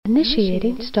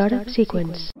Initiating startup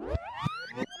sequence.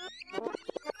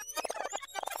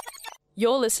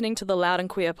 You're listening to the Loud and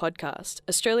Queer podcast,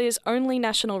 Australia's only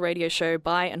national radio show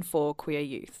by and for queer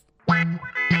youth.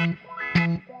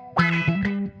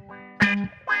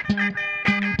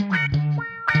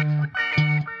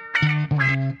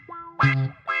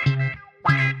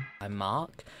 I'm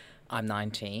Mark. I'm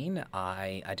 19.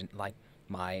 I didn't like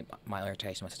my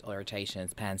orientation. My orientation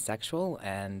is pansexual,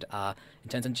 and in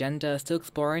terms of gender, still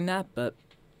exploring that, but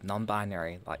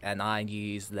non-binary. And I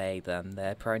use they, them,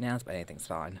 their pronouns, but anything's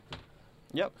fine.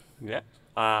 Yep. Yeah.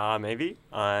 I'm Evie.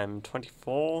 I'm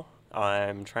 24.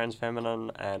 I'm trans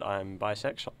feminine, and I'm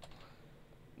bisexual.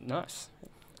 Nice.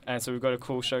 And so we've got a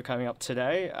cool show coming up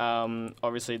today.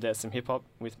 Obviously, there's some hip hop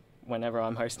with whenever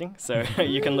I'm hosting, so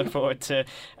you can look forward to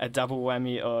a double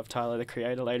whammy of Tyler the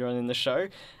Creator later on in the show.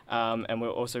 And we'll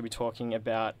also be talking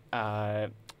about a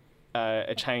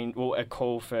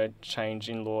call for change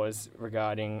in laws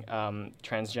regarding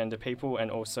transgender people, and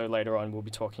also later on we'll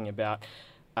be talking about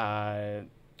I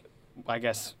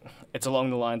guess it's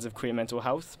along the lines of queer mental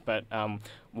health, but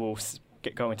we'll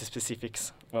go into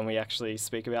specifics when we actually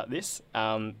speak about this.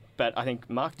 But I think,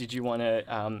 Mark, did you want to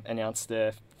announce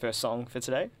the first song for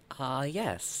today?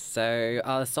 Yes. So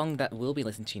the song that we'll be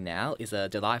listening to now is a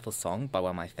delightful song by one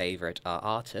of my favourite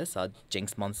artists,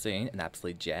 Jinx Monsoon and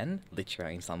Absolute Jen,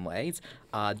 literally in some ways.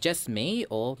 Just Me,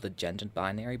 or the Gender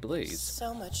Binary Blues.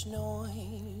 So much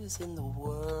noise in the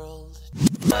world.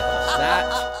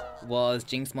 That was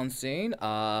Jinx Monsoon,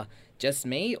 Just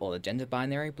Me, or the Gender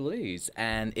Binary Blues.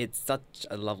 And it's such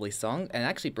a lovely song, and it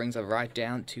actually brings us right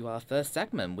down to our first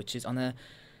segment, which is on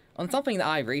something that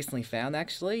I recently found,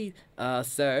 actually.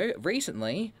 So,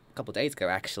 recently, a couple of days ago,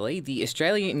 actually, the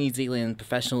Australian and New Zealand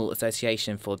Professional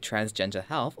Association for Transgender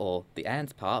Health, or the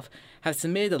ANZPARF, have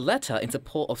submitted a letter in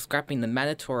support of scrapping the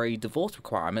mandatory divorce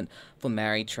requirement for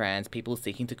married trans people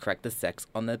seeking to correct the sex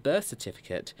on their birth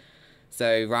certificate.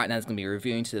 So, right now, there's going to be a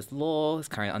review into this law. It's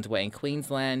currently underway in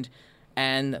Queensland.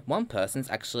 And one person's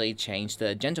actually changed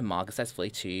the gender marker successfully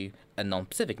to a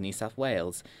non-Pacific, New South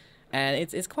Wales. And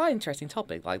it's quite an interesting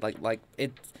topic.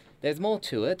 There's more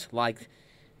to it. Like,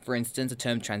 for instance, the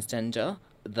term transgender.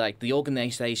 Like, the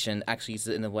organisation actually uses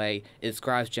it in a way it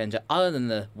describes gender other than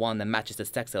the one that matches the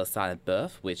sex they were assigned at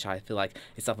birth, which I feel like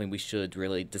is something we should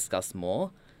really discuss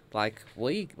more. Like,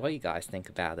 what do you guys think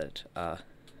about it? Like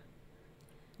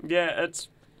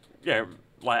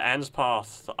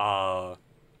ANZPARF are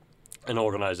an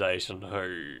organisation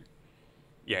who,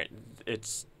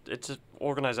 it's an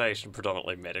organisation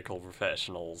predominantly medical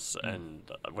professionals, and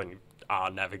when you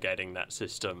are navigating that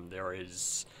system, there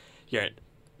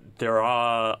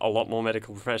are a lot more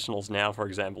medical professionals now, for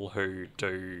example, who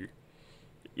do,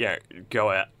 go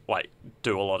out,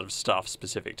 do a lot of stuff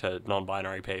specific to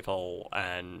non-binary people,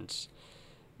 and,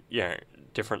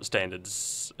 different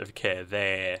standards of care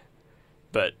there,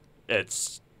 but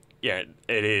it's, it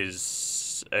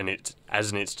is, and it's,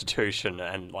 as an institution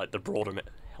and, the broader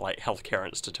healthcare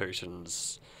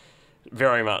institutions,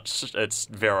 very much, it's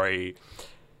very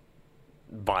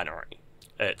binary.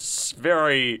 It's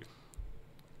very,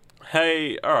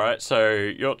 hey, alright, so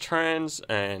you're trans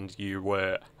and you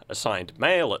were assigned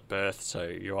male at birth, so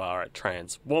you are a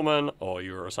trans woman, or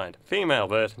you were assigned female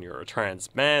birth and you're a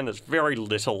trans man. There's very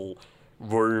little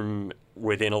room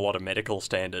within a lot of medical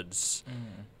standards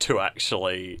to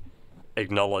actually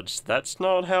acknowledge that's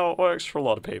not how it works for a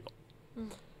lot of people.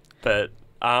 But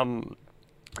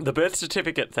the birth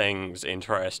certificate thing's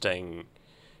interesting,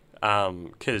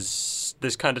 because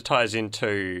this kind of ties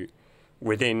into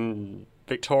within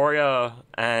Victoria,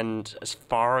 and as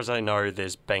far as I know,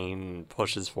 there's been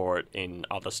pushes for it in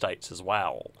other states as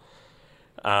well.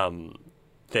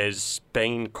 There's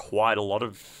been quite a lot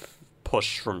of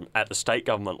push at the state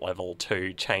government level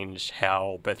to change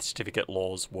how birth certificate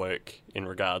laws work in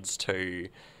regards to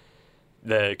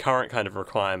the current kind of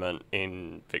requirement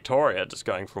in Victoria, just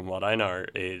going from what I know,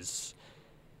 is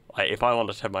if I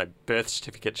wanted to have my birth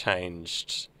certificate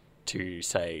changed to,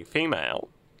 say, female,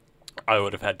 I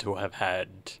would have had to have had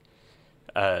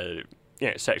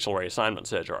sexual reassignment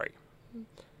surgery.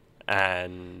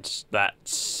 And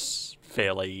that's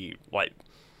fairly,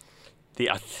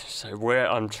 so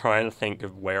where I'm trying to think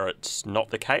of where it's not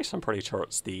the case, I'm pretty sure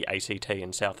it's the ACT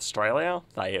in South Australia.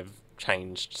 They have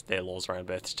changed their laws around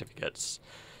birth certificates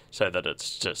so that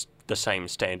it's just the same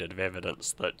standard of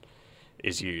evidence that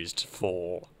is used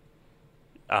for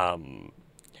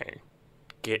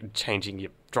changing your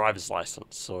driver's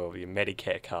license or your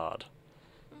Medicare card.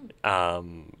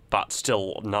 But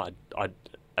still,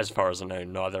 as far as I know,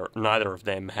 neither of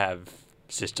them have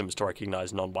systems to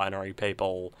recognise non-binary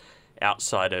people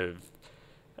outside of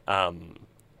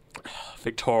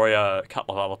Victoria, a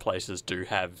couple of other places do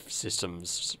have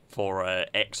systems for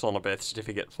X on a birth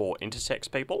certificate for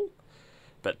intersex people,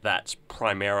 but that's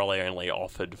primarily only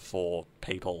offered for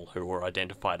people who were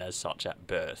identified as such at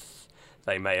birth.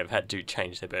 They may have had to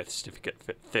change their birth certificate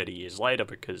 30 years later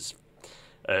because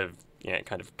of,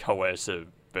 kind of coercive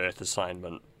birth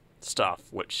assignment stuff,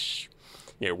 which,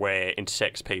 where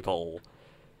intersex people,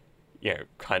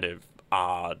 kind of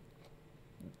are,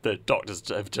 the doctors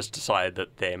have just decided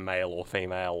that they're male or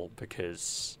female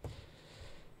because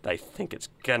they think it's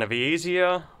going to be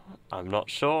easier. I'm not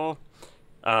sure.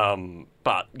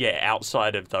 But,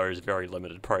 outside of those very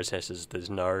limited processes, there's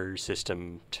no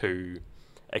system to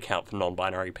account for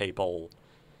non-binary people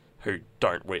who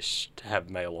don't wish to have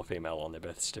male or female on their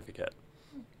birth certificate.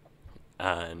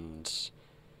 And,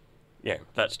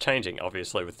 that's changing,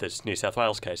 obviously, with this New South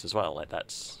Wales case as well. Like,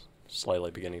 that's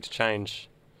slowly beginning to change.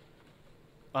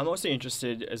 I'm also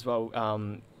interested as well,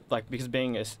 because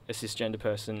being a cisgender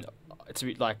person, it's a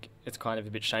bit it's kind of a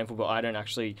bit shameful, but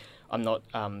I'm not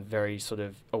very sort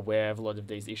of aware of a lot of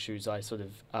these issues. I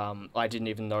didn't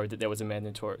even know that there was a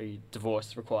mandatory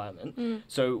divorce requirement.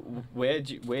 So where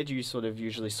do you sort of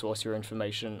usually source your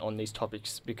information on these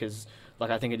topics? Because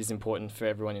I think it is important for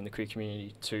everyone in the queer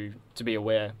community to be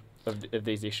aware of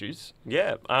these issues.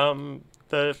 Yeah,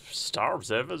 the Star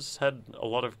Observer's had a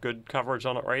lot of good coverage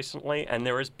on it recently, and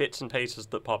there is bits and pieces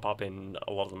that pop up in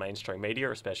a lot of the mainstream media,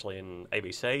 especially in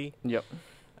ABC. Yep.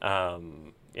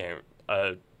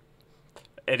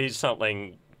 It is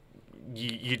something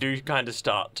you do kind of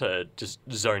start to just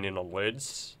zone in on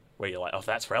words where you're like, oh,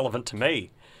 that's relevant to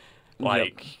me.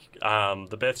 The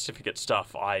birth certificate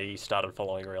stuff I started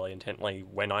following really intently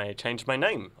when I changed my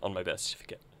name on my birth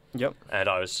certificate. Yep. And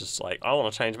I was just like, I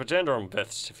want to change my gender on my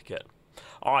birth certificate.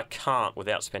 I can't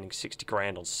without spending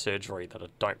 $60,000 on surgery that I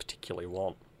don't particularly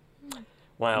want.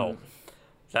 Well,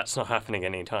 that's not happening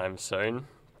anytime soon.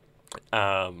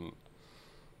 And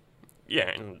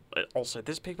also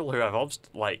there's people who have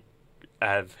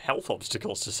have health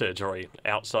obstacles to surgery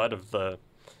outside of the,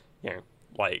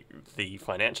 the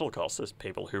financial costs. There's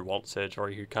people who want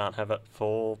surgery who can't have it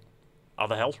for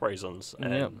other health reasons,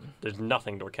 and there's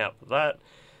nothing to account for that.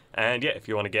 And if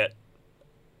you want to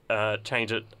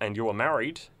change it and you are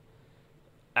married,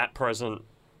 at present,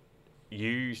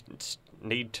 you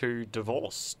need to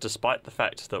divorce, despite the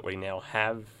fact that we now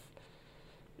have,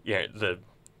 the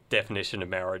definition of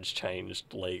marriage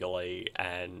changed legally,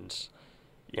 and,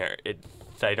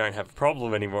 they don't have a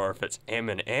problem anymore if it's M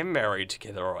and M married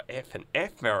together or F and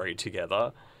F married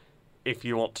together. If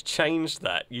you want to change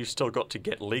that, you've still got to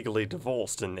get legally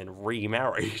divorced and then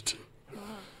remarried.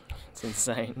 It's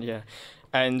insane, yeah.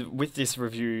 And with this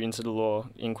review into the law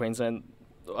in Queensland,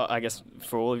 I guess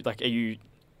for all of are you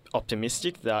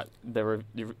optimistic that the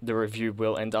review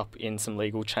will end up in some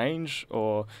legal change,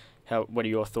 or what are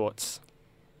your thoughts?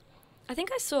 I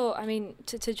think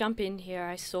to jump in here,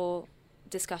 I saw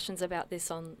discussions about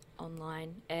this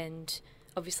online, and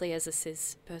obviously as a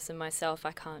cis person myself,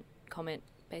 I can't comment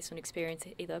based on experience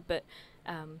either, but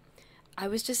I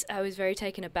was very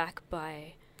taken aback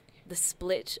by the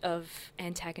split of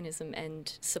antagonism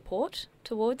and support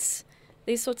towards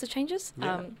these sorts of changes.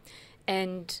 Yeah.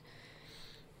 And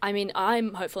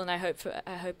I'm hopeful, and I hope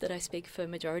that I speak for a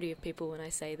majority of people when I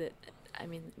say that,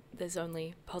 there's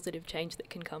only positive change that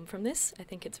can come from this. I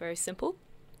think it's very simple,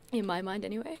 in my mind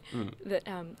anyway, that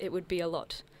it would be a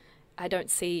lot. I don't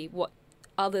see what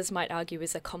others might argue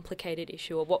is a complicated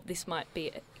issue, or what this might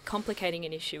be complicating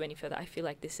an issue any further. I feel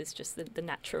like this is just the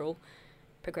natural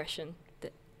progression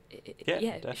that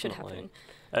it should happen.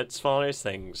 It's one of those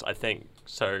things, I think.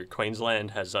 So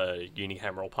Queensland has a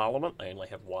unicameral parliament. They only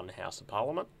have one House of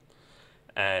Parliament.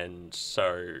 And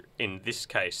so in this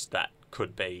case, that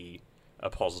could be a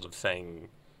positive thing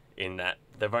in that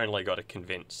they've only got to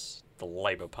convince the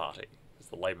Labor Party, because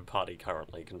the Labor Party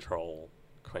currently control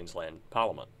Queensland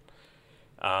Parliament.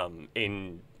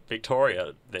 In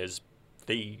Victoria, there's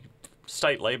the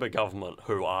state Labor government,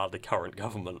 who are the current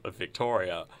government of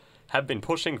Victoria, have been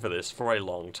pushing for this for a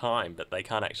long time, but they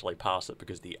can't actually pass it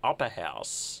because the upper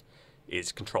house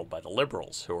is controlled by the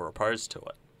Liberals, who are opposed to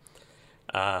it.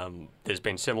 There's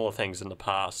been similar things in the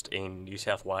past in New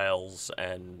South Wales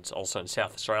and also in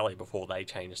South Australia before they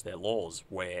changed their laws,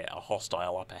 where a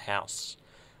hostile upper house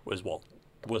was what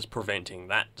was preventing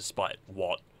that, despite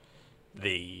what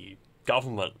the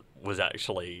government was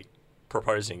actually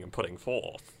proposing and putting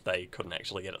forth. They couldn't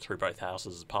actually get it through both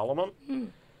houses of Parliament.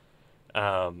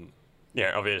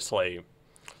 Obviously,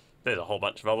 there's a whole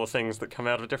bunch of other things that come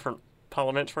out of different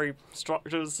parliamentary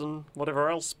structures and whatever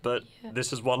else, but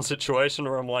this is one situation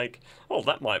where I'm like, oh,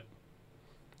 that might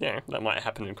that might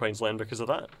happen in Queensland because of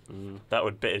that. That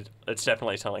would be. It's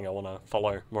definitely something I want to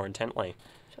follow more intently.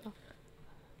 Sure.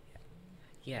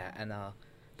 Yeah, and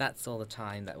that's all the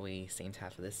time that we seem to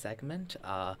have for this segment.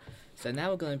 So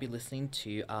now we're going to be listening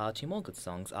to 2 more good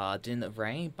songs. Didn't It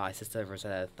Rain by Sister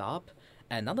Rosetta Tharpe,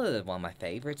 and another one of my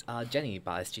favourites, Jenny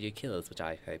by Studio Killers, which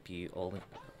I hope you all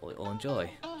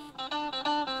enjoy.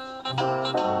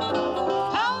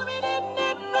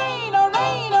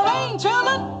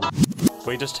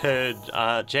 We just heard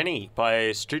Jenny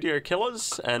by Studio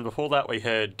Killers, and before that we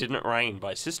heard Didn't It Rain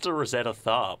by Sister Rosetta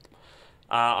Tharpe.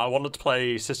 I wanted to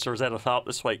play Sister Rosetta Tharpe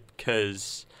this week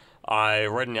because I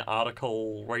read an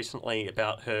article recently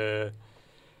about her.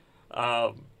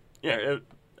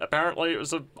 Apparently it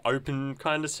was an open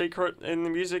kind of secret in the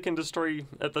music industry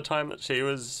at the time that she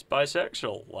was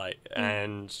bisexual,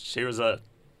 and she was a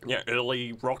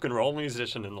early rock and roll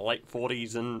musician in the late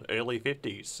 40s and early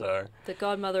 50s. So The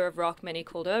godmother of rock, many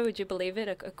called her. Would you believe it?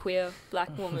 A queer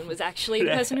black woman was actually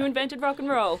the person who invented rock and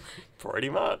roll. pretty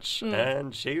much,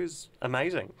 and she was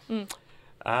amazing.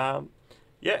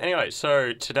 Anyway,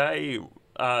 so today,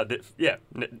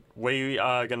 we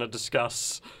are going to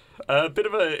discuss a bit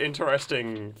of an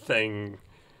interesting thing.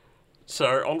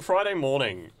 So on Friday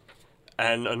morning,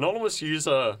 an anonymous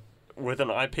user with an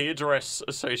IP address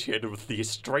associated with the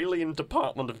Australian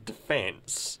Department of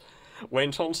Defence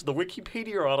went onto the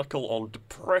Wikipedia article on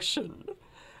depression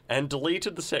and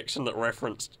deleted the section that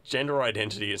referenced gender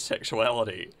identity as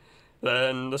sexuality.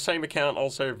 Then the same account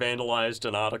also vandalised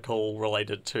an article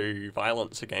related to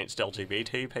violence against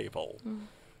LGBT people.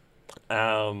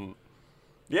 And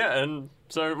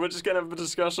so we're just going to have a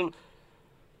discussion.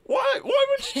 Why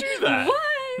would you do that? Why?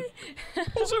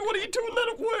 Also, what are you doing that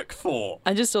at work for?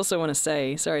 I just also want to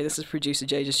say, sorry, this is producer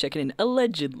Jay just checking in.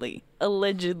 Allegedly,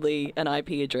 an IP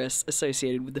address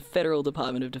associated with the Federal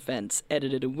Department of Defence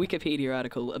edited a Wikipedia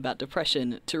article about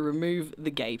depression to remove the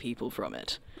gay people from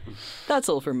it. That's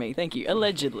all from me. Thank you.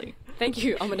 Allegedly. Thank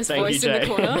you, ominous Thank voice you, in the Jay.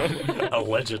 corner.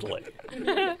 Allegedly.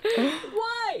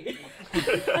 Why?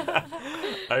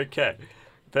 Okay.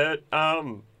 But,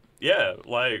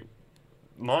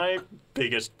 my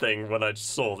biggest thing when I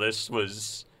saw this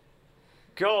was,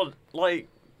 God, when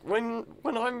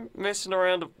I'm messing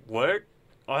around at work,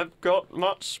 I've got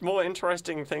much more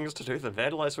interesting things to do than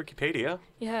vandalise Wikipedia.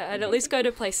 Yeah, I'd at least go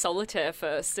to play solitaire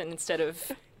first and instead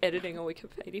of editing a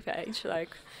Wikipedia page.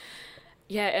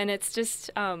 And it's just,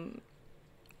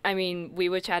 we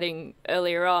were chatting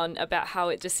earlier on about how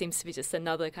it just seems to be just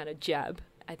another kind of jab.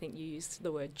 I think you used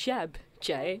the word jab,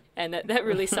 Jay, and that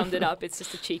really summed it up. It's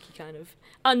just a cheeky kind of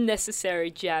unnecessary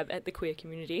jab at the queer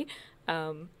community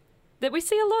that we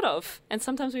see a lot of, and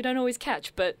sometimes we don't always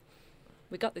catch, but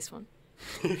we got this one.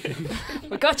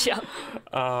 We got you.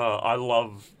 I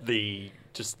love the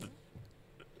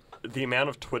amount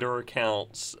of Twitter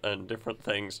accounts and different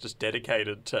things just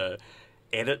dedicated to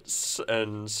edits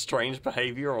and strange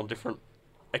behaviour on different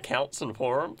accounts and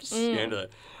forums, to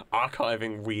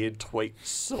archiving weird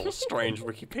tweets or strange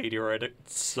Wikipedia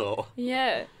edits.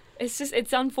 Yeah,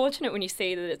 it's unfortunate when you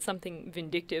see that it's something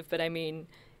vindictive, but editing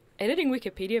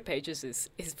Wikipedia pages is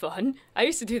fun. I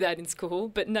used to do that in school,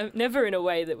 but never in a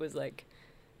way that was like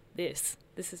this.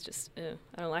 This is just, I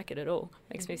don't like it at all.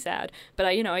 Makes me sad. But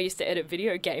I used to edit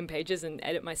video game pages and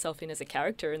edit myself in as a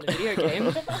character in the video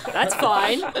game. That's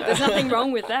fine. There's nothing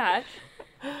wrong with that.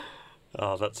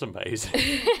 Oh, that's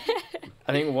amazing.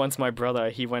 I think once my brother,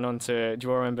 he went on to, do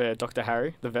you all remember Dr.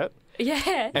 Harry, the vet?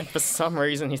 Yeah. And for some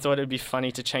reason, he thought it'd be funny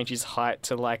to change his height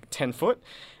to 10 foot.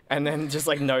 And then just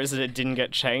knows that it didn't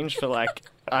get changed for I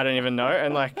don't even know.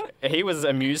 And he was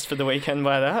amused for the weekend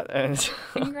by that. And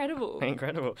Incredible.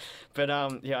 Incredible. But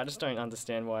I just don't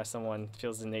understand why someone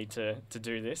feels the need to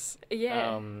do this.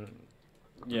 Yeah. One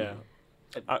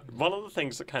of the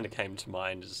things that kind of came to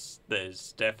mind is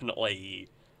there's definitely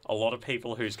a lot of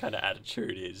people whose kind of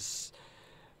attitude is,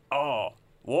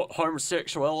 what,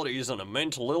 homosexuality isn't a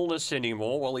mental illness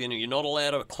anymore? Well, you're not allowed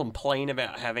to complain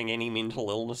about having any mental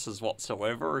illnesses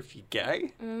whatsoever if you're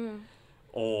gay.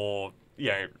 Or,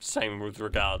 same with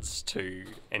regards to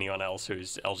anyone else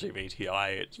who's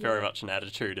LGBTI. It's very much an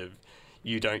attitude of,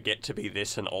 you don't get to be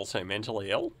this and also mentally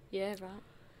ill. Yeah, right.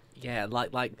 Yeah,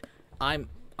 I'm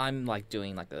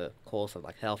doing a course of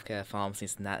healthcare,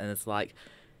 pharmacies and that, and it's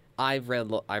I've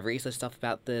researched stuff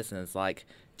about this, and it's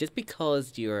just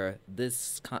because you're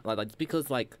this kind, just because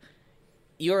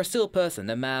you're still a person,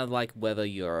 no matter whether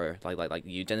you're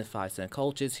you identify certain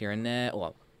cultures here and there,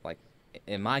 or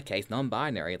in my case,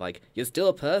 non-binary, you're still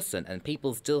a person, and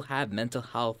people still have mental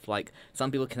health.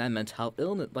 Some people can have mental health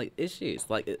illness, issues,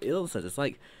 illnesses.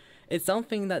 It's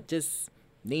something that just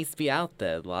needs to be out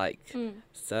there.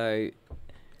 So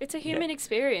It's a human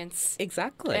experience.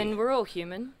 Exactly. And we're all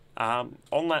human.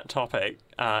 On that topic,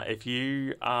 if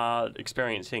you are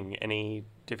experiencing any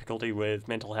difficulty with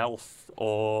mental health,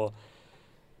 or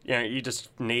you just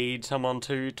need someone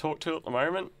to talk to at the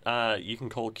moment, you can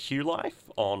call QLife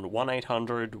on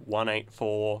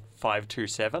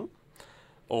 1-800-184-527,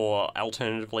 or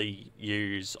alternatively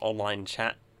use online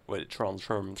chat, which runs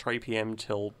from 3 p.m.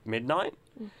 till midnight.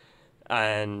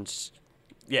 And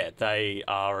they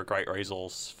are a great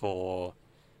resource for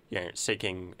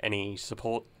seeking any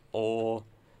support, or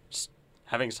just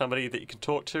having somebody that you can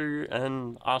talk to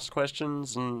and ask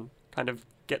questions and kind of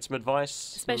get some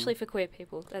advice. Especially for queer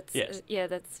people. That's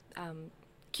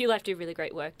QLife do really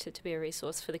great work to be a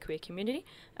resource for the queer community.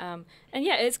 And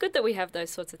it's good that we have those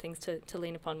sorts of things to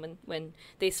lean upon when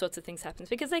these sorts of things happen,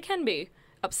 because they can be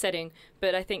upsetting.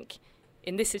 But I think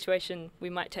in this situation, we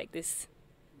might take this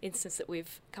instance that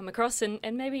we've come across and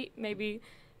maybe,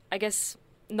 I guess,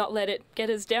 not let it get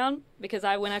us down, because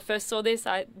when I first saw this,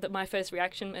 my first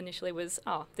reaction initially was,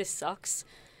 oh, this sucks,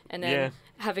 and then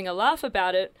having a laugh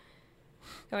about it,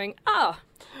 going,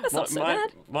 that's not so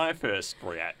bad. My first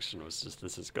reaction was just,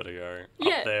 this has got to go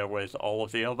up there with all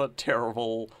of the other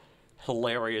terrible,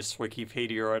 hilarious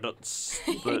Wikipedia edits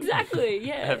that exactly,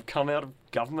 have come out of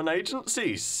government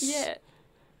agencies.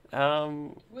 Yeah.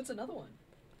 What's another one?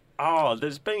 Oh,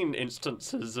 there's been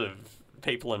instances of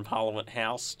people in Parliament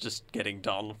House just getting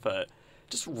done for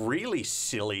just really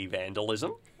silly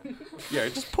vandalism.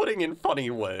 Just putting in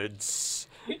funny words,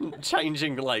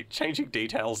 changing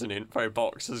details in info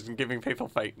boxes and giving people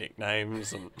fake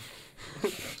nicknames and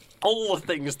all the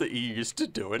things that you used to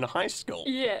do in high school.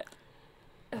 Yeah.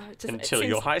 Until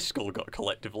your high school got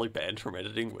collectively banned from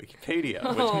editing Wikipedia,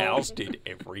 which ours did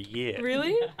every year.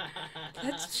 Really?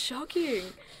 That's shocking.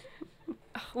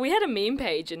 We had a meme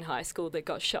page in high school that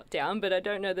got shut down, but I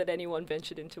don't know that anyone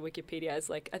ventured into Wikipedia as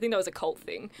I think that was a cult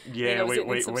thing. Yeah, we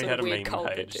had a meme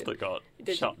page that got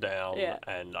shut down,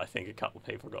 and I think a couple of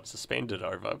people got suspended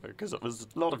over because it was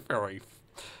not a very...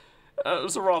 it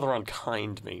was a rather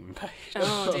unkind meme page.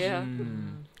 Oh, dear.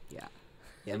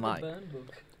 Yeah, Mike. Burn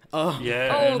book. Oh,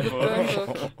 yeah. Oh, the burn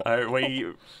book.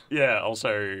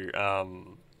 Also, a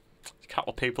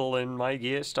couple of people in my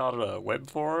year started a web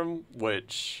forum,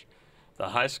 which the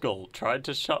high school tried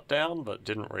to shut down, but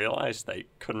didn't realise they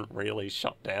couldn't really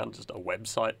shut down just a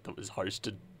website that was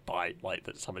hosted by,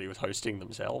 that somebody was hosting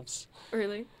themselves.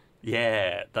 Really?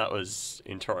 Yeah, that was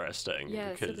interesting.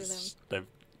 Yeah, because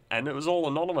and it was all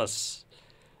anonymous.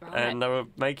 Right. And they were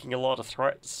making a lot of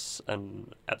threats,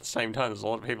 and at the same time, there's a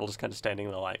lot of people just kind of standing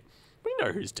there like, we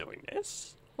know who's doing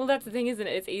this. Well, that's the thing, isn't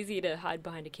it? It's easy to hide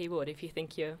behind a keyboard if you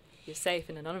think you're safe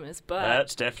and anonymous, but...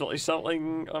 That's definitely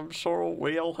something I'm sure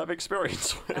we all have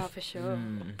experience with. Oh, for sure.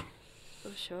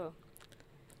 For sure.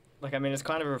 It's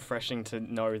kind of refreshing to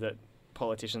know that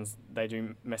politicians, they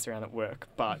do mess around at work,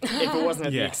 but if it wasn't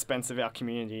at the expense of our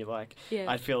community,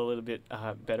 I'd feel a little bit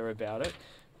better about it.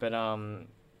 But, I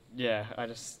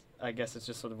guess it's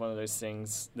just sort of one of those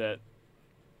things that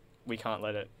we can't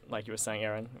let it, like you were saying,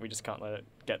 Erin, we just can't let it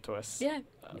get to us. Yeah,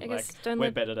 I guess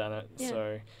we're better than it, yeah.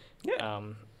 So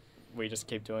we just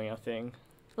keep doing our thing.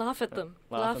 Laugh at them.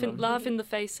 Laugh in the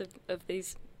face of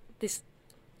this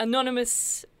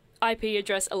anonymous IP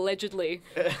address allegedly.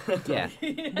 Yeah.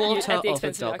 Water at the off a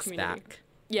expense of our dog's community. back.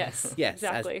 Yes,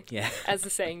 exactly. As the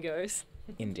saying goes.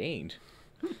 Indeed.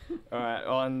 All right,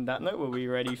 on that note, were we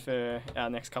ready for our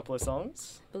next couple of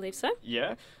songs? Believe so.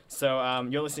 Yeah. So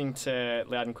you're listening to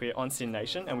Loud and Queer on Sin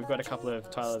Nation, and we've got a couple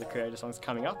of Tyler, the Creator songs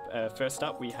coming up. First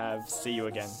up, we have See You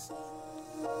Again.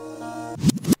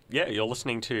 Yeah, you're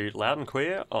listening to Loud and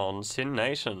Queer on Sin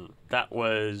Nation. That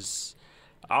was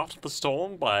After the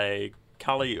Storm by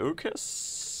Kali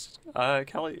Uchis.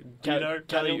 Kali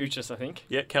Uchis, I think.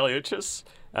 Yeah, Kali Uchis.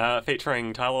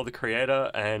 Featuring Tyler, the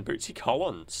Creator, and Bootsy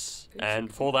Collins. And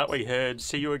before that, we heard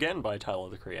See You Again by Tyler,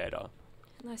 the Creator.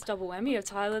 Nice double whammy of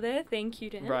Tyler there. Thank you,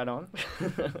 Dan. Right on.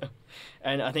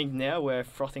 And I think now we're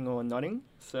frothing or nodding.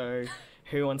 So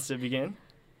who wants to begin?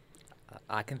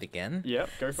 I can begin. Yep,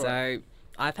 go for it. So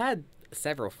I've had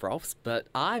several froths, but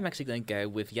I'm actually going to go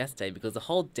with yesterday because the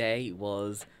whole day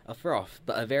was a froth,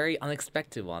 but a very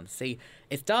unexpected one. See,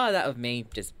 it started out with me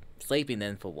just sleeping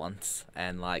then for once,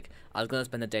 and I was going to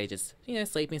spend the day just,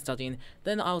 sleeping, studying.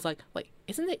 Then I was like, wait,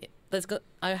 isn't it,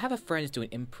 I have a friend who's doing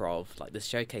improv, this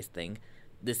showcase thing,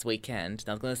 this weekend, and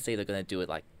I was going to see they're going to do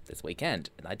it, this weekend,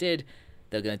 and I did.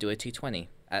 They're going to do a 2:20,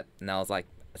 and I was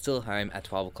still home at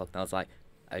 12 o'clock, and I was like,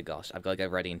 oh gosh, I've got to go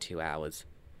ready in 2 hours,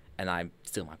 and I'm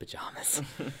still in my pajamas.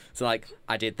 So,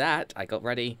 I did that, I got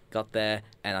ready, got there,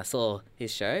 and I saw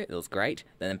his show, it was great.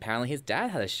 Then apparently his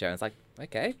dad had a show, and I was like,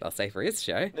 okay, I'll stay for his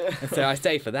show. And so I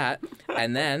stayed for that.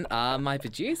 And then my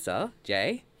producer,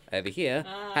 Jay, over here,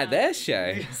 had their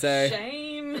show. So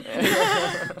Shame.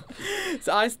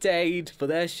 so I stayed for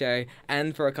their show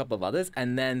and for a couple of others.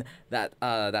 And then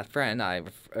that friend I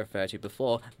referred to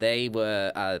before, they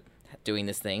were doing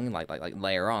this thing like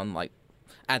later on, like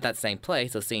at that same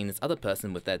place, or seeing this other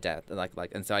person with their dad,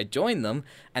 and so I joined them,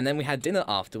 and then we had dinner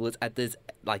afterwards at this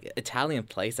like Italian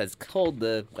place that's called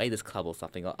the Waiters Club or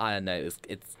something, or I don't know,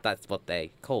 it's that's what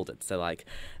they called it. So like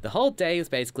the whole day was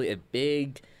basically a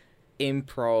big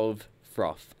improv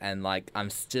froth, and like I'm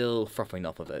still frothing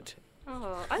off of it.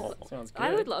 Oh, Sounds good.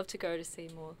 I would love to go to see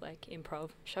more like improv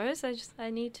shows. I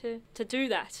need to do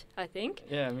that, I think.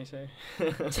 Yeah, me too.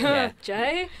 Yeah.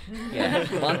 Jay? Yeah,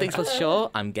 one thing's for sure,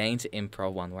 I'm going to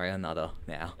improv one way or another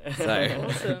now. So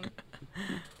Awesome.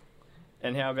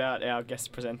 And how about our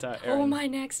guest presenter, Erin? Oh, my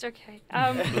next. Okay.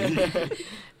 Okay,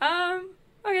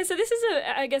 so this is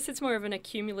I guess it's more of an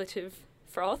accumulative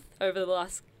froth over the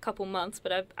last couple months,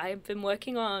 but I've been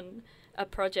working on a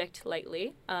project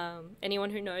lately.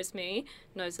 Anyone who knows me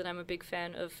knows that I'm a big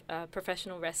fan of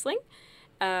professional wrestling.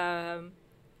 Yeah,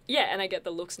 and I get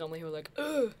the looks normally who are like,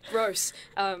 ugh, gross,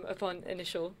 upon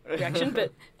initial reaction.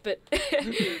 But but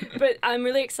I'm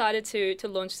really excited to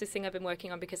launch this thing I've been working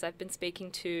on, because I've been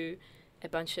speaking to a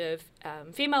bunch of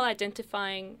female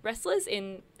identifying wrestlers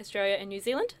in Australia and New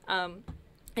Zealand,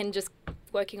 and just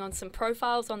working on some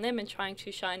profiles on them and trying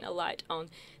to shine a light on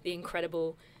the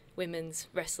incredible women's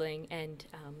wrestling and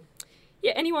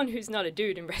anyone who's not a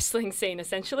dude in wrestling scene,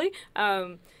 essentially.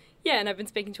 And I've been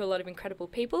speaking to a lot of incredible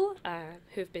people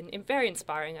who've been very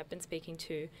inspiring. I've been speaking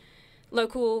to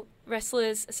local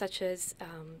wrestlers such as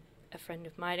a friend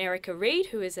of mine, Erica Reed,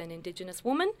 who is an Indigenous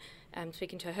woman. I'm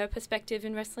speaking to her perspective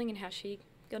in wrestling and how she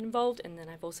got involved. And then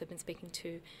I've also been speaking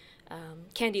to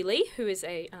Candy Lee, who is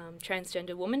a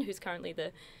transgender woman who's currently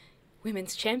the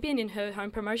women's champion in her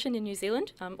home promotion in New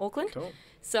Zealand, Auckland. Cool.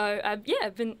 So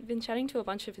I've been chatting to a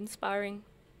bunch of inspiring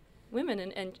women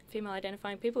and female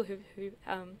identifying people who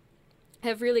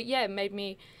have really made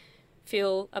me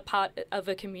feel a part of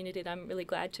a community that I'm really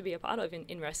glad to be a part of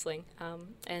in wrestling.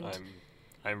 And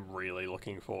I'm really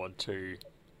looking forward to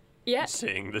yeah,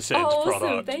 seeing this end awesome,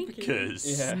 product, thank you.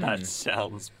 because that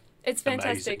sounds it's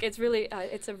fantastic. amazing. It's really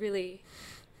it's a really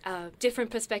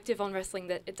different perspective on wrestling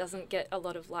that it doesn't get a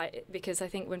lot of light, because I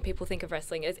think when people think of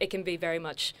wrestling, it can be very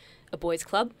much a boys'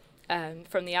 club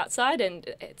from the outside, and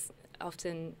it's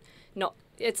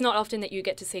not often that you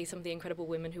get to see some of the incredible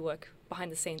women who work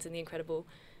behind the scenes, and the incredible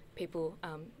people,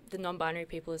 the non-binary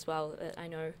people as well, that I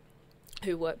know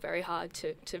who work very hard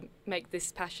to make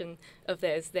this passion of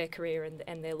theirs their career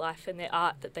and their life and their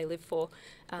art that they live for.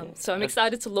 So I'm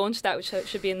excited to launch that, which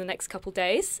should be in the next couple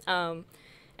days.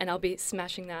 And I'll be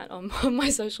smashing that on my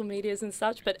social medias and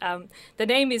such. But the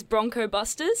name is Bronco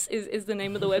Busters, is the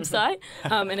name of the website.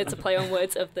 And it's a play on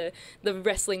words of the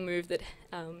wrestling move that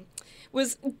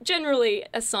was generally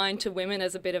assigned to women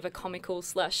as a bit of a comical /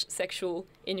 sexual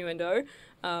innuendo.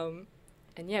 And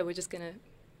we're just going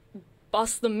to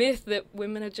bust the myth that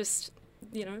women are just,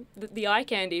 the eye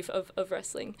candy of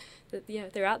wrestling. That,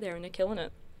 they're out there and they're killing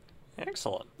it.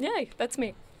 excellent. Yay, that's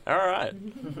me. All right.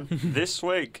 This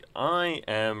week, I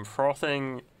am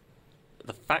frothing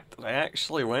the fact that I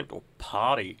actually went to a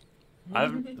party.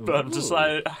 I've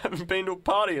decided I haven't been to a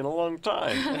party in a long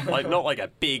time. Like, not like a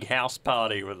big house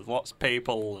party with lots of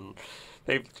people and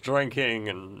people drinking,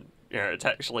 and it's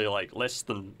actually like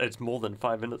it's more than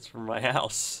 5 minutes from my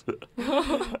house.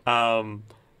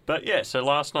 But yeah, so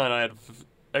last night I had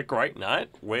a great night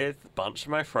with a bunch of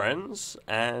my friends,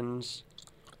 and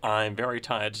I'm very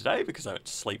tired today because I went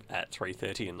to sleep at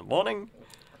 3:30 in the morning.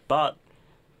 But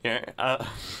you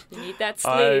need that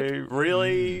sleep. I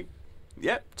really,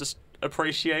 just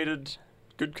appreciated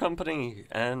good company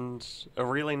and a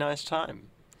really nice time.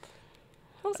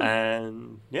 Awesome.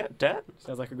 And Dan.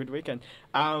 Sounds like a good weekend.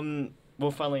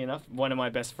 Well, funnily enough, one of my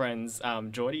best friends,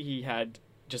 Geordie, he had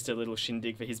just a little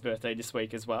shindig for his birthday this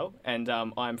week as well. And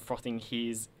I'm frothing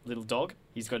his little dog.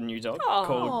 He's got a new dog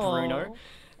called Bruno.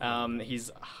 I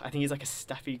think he's like a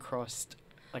Staffy crossed,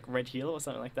 like Red Heeler or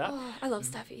something like that. Oh, I love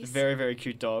Staffies. Very, very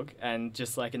cute dog. And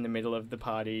just like in the middle of the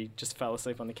party, just fell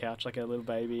asleep on the couch like a little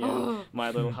baby, and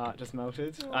my little heart just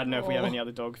melted. I don't know if we have any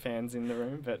other dog fans in the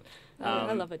room, but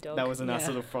I love a dog. That was a nice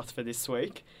little froth for this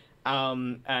week.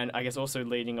 And I guess also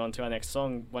leading on to our next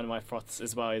song, one of my froths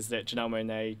as well is that Janelle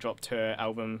Monáe dropped her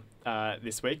album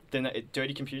this week.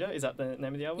 Dirty Computer, is that the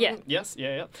name of the album? Yeah. Yes,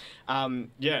 yeah.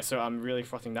 So I'm really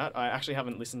frothing that. I actually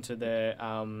haven't listened to their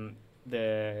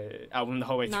the album the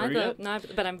whole way through Neither, yet. no,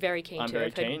 but I'm very keen I'm to. very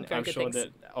I've heard keen. very I'm good sure things.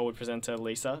 that old presenter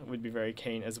Lisa would be very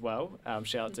keen as well.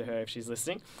 Shout out to her if she's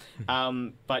listening.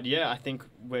 But yeah, I think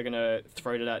we're going to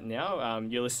throw to that now.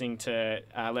 You're listening to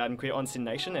Loud and Queer on Sin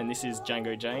Nation, and this is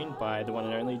Django Jane by the one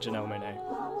and only Janelle Monáe.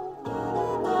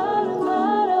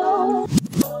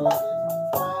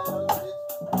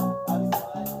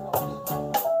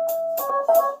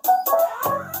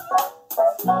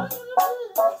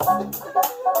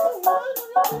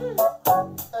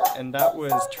 And that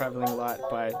was Travelling Light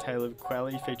by Taylor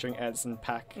Quelly featuring Edson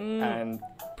Pack and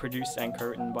produced and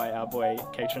co-written by our boy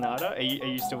Kate Trinata. Are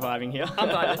you still vibing here? I'm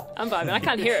vibing. I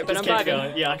can't hear it, but Just I'm keep vibing.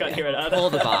 going. Yeah, I can't hear it either. All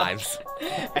the vibes.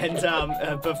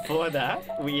 And before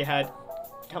that, we had...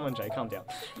 Come on, Jay, calm down.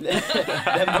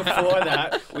 Then before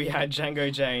that, we had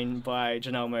Django Jane by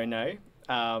Janelle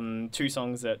Monáe. Two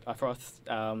songs that I froth,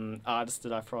 artists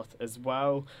that I froth as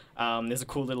well. There's a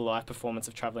cool little live performance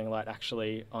of Travelling Light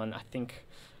actually on,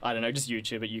 I don't know, just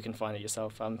YouTube it. You can find it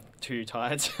yourself. I'm too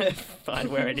tired to find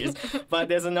where it is. But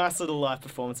there's a nice little live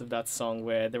performance of that song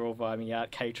where they're all vibing out.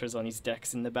 Caterer's on his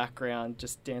decks in the background,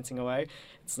 just dancing away.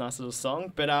 It's a nice little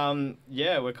song. But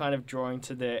yeah, we're kind of drawing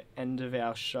to the end of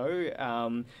our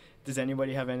show. Does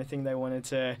anybody have anything they wanted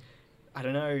to, I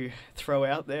don't know, throw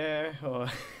out there? Or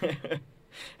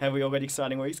have we all got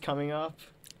exciting weeks coming up?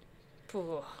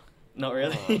 Ooh. Not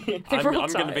really. We're all I'm going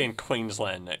to tired. be in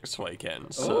Queensland next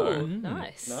weekend, so Ooh,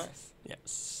 nice. Nice.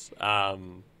 yes.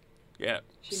 Yeah.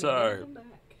 So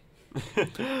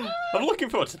I'm looking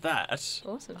forward to that.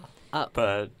 Awesome.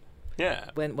 But yeah.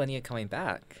 When are you coming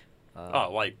back?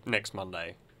 Oh, like next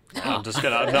Monday. I'm just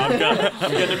I'm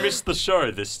gonna miss the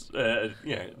show.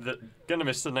 Gonna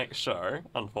miss the next show,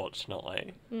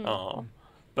 unfortunately. Oh,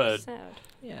 but Sad.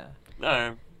 Yeah.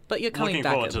 no. But you're coming Looking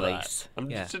back forward at to least.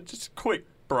 that. Yeah. Just a quick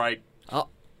break. Oh.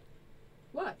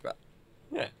 What?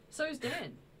 Yeah. So is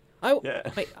Dan. Oh. Yeah.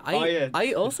 Wait. yeah. Are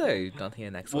you also not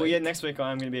here next Well, week? yeah, next week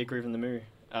I'm going to be at Groove in the Moo,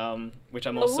 which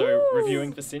I'm also Ooh.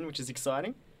 reviewing for Sin, which is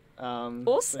exciting. So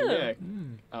Awesome. yeah,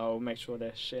 I'll make sure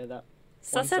to share that.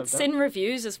 So that's once I've at done. Sin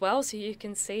Reviews as well, so you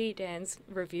can see Dan's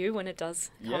review when it does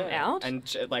come out. And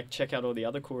check out all the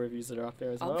other cool reviews that are up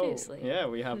there as Obviously. well. Yeah,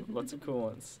 we have lots of cool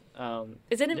ones.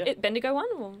 Is it yeah. a Bendigo one?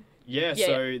 Or? Yeah, Yeah.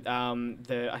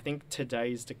 so I think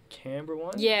today's the Canberra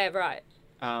one. Yeah, right.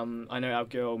 I know our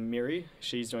girl Miri,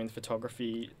 she's doing the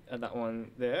photography at that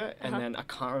one there, and Uh-huh. then I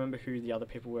can't remember who the other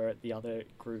people were at the other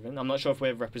Grooven. I'm not sure if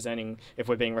we're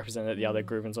being represented at the other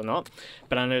Groovens or not,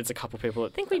 but I know there's a couple people I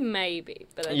think we may be,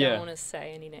 but I Yeah. don't want to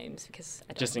say any names because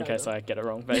I don't just in know case them. I get it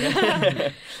wrong.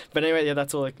 But, but anyway, yeah,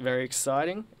 that's all very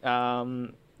exciting.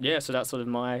 Yeah, so that's sort of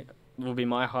will be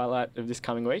my highlight of this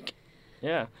coming week.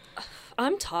 Yeah.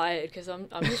 I'm tired because I'm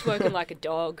just working like a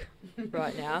dog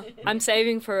right now. I'm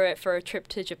saving for a trip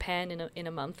to Japan in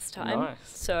a month's time. Nice.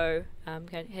 So I'm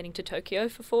heading to Tokyo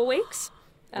for 4 weeks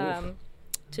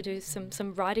to do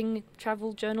some writing,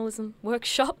 travel, journalism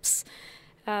workshops.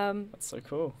 That's so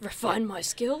cool. Refine my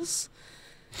skills.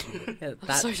 Yeah,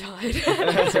 I'm so tired.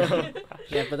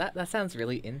 yeah, but that sounds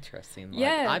really interesting. Like,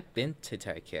 Yeah. I've been to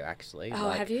Tokyo actually. Oh,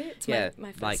 like, have you? It's yeah,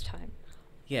 my first like, time.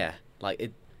 Yeah, like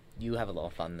it. You have a lot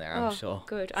of fun there, I'm Oh, sure.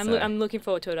 good. So- I'm looking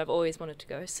forward to it. I've always wanted to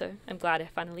go, so I'm glad I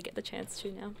finally get the chance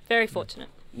to now. Very fortunate.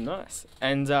 Nice.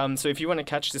 And so if you want to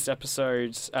catch this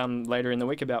episode later in the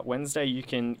week, about Wednesday, you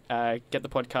can get the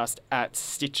podcast at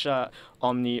Stitcher,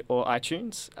 Omni, or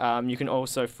iTunes. You can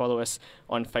also follow us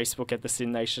on Facebook at the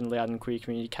Sin Nation Loud and Queer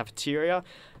Community Cafeteria.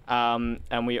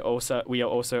 And we are also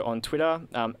on Twitter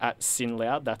at Sin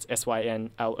Loud. That's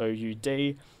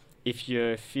SYNLOUD. If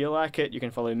you feel like it, you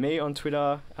can follow me on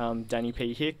Twitter, Danny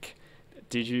P. Hick.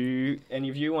 Any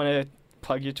of you want to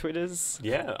plug your Twitters?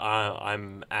 Yeah,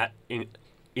 I'm at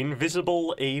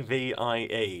Invisible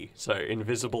EVIE, so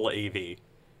Invisible EV.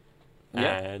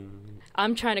 Yeah. And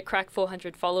I'm trying to crack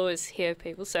 400 followers here,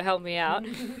 people, so help me out.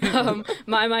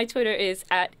 My Twitter is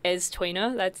at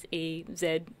EzTweener. That's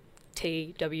EZTWEENER.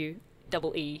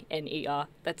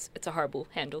 It's a horrible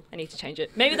handle. I need to change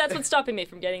it. Maybe that's what's stopping me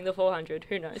from getting the 400.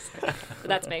 Who knows? But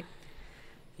that's me.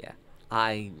 Yeah,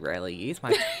 I rarely use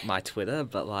my Twitter,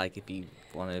 but like if you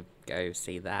want to go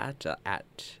see that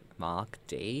at Mark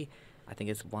D, I think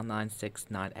it's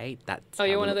 19698. That's Oh,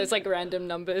 you're how one of the- those like random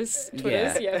numbers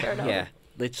Twitters? Yeah, fair enough. Yeah,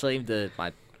 literally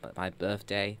my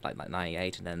birthday, like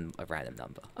 98, and then a random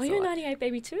number. Oh, So, you're a like, 98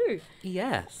 baby too.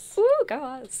 Yes. Ooh, go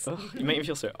us. Oh, you make me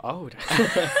feel so old.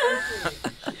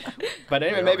 But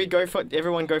anyway, maybe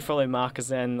everyone go follow Mark, because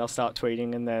then they'll start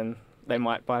tweeting, and then they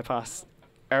might bypass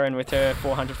Erin with her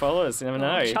 400 followers. You never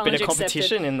know. challenge Bit of competition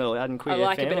accepted. in the Loud and Queer I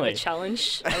like family. a bit of a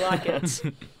challenge. I like it.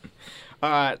 All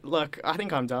right, look, I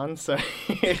think I'm done. So,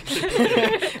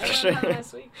 Everyone have a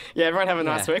nice week. yeah, everyone have a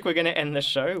nice Yeah. week. We're going to end the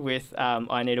show with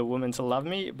 "I Need a Woman to Love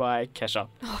Me" by Kesha.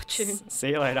 Oh, tune. See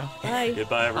you later. Bye.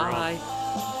 Goodbye, everyone.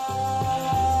 Bye.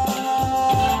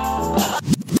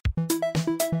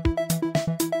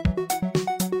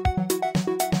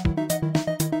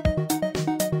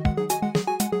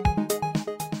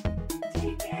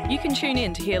 You can tune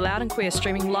in to hear Loud and Queer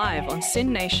streaming live on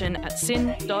SYN Nation at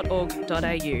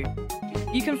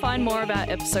syn.org.au. You can find more of our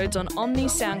episodes on Omni,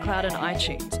 SoundCloud and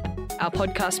iTunes. Our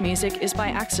podcast music is by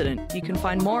Accident. You can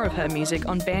find more of her music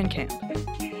on Bandcamp.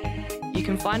 You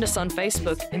can find us on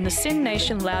Facebook in the SYN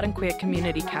Nation Loud and Queer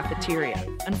Community Cafeteria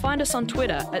and find us on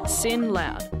Twitter at SYN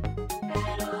Loud.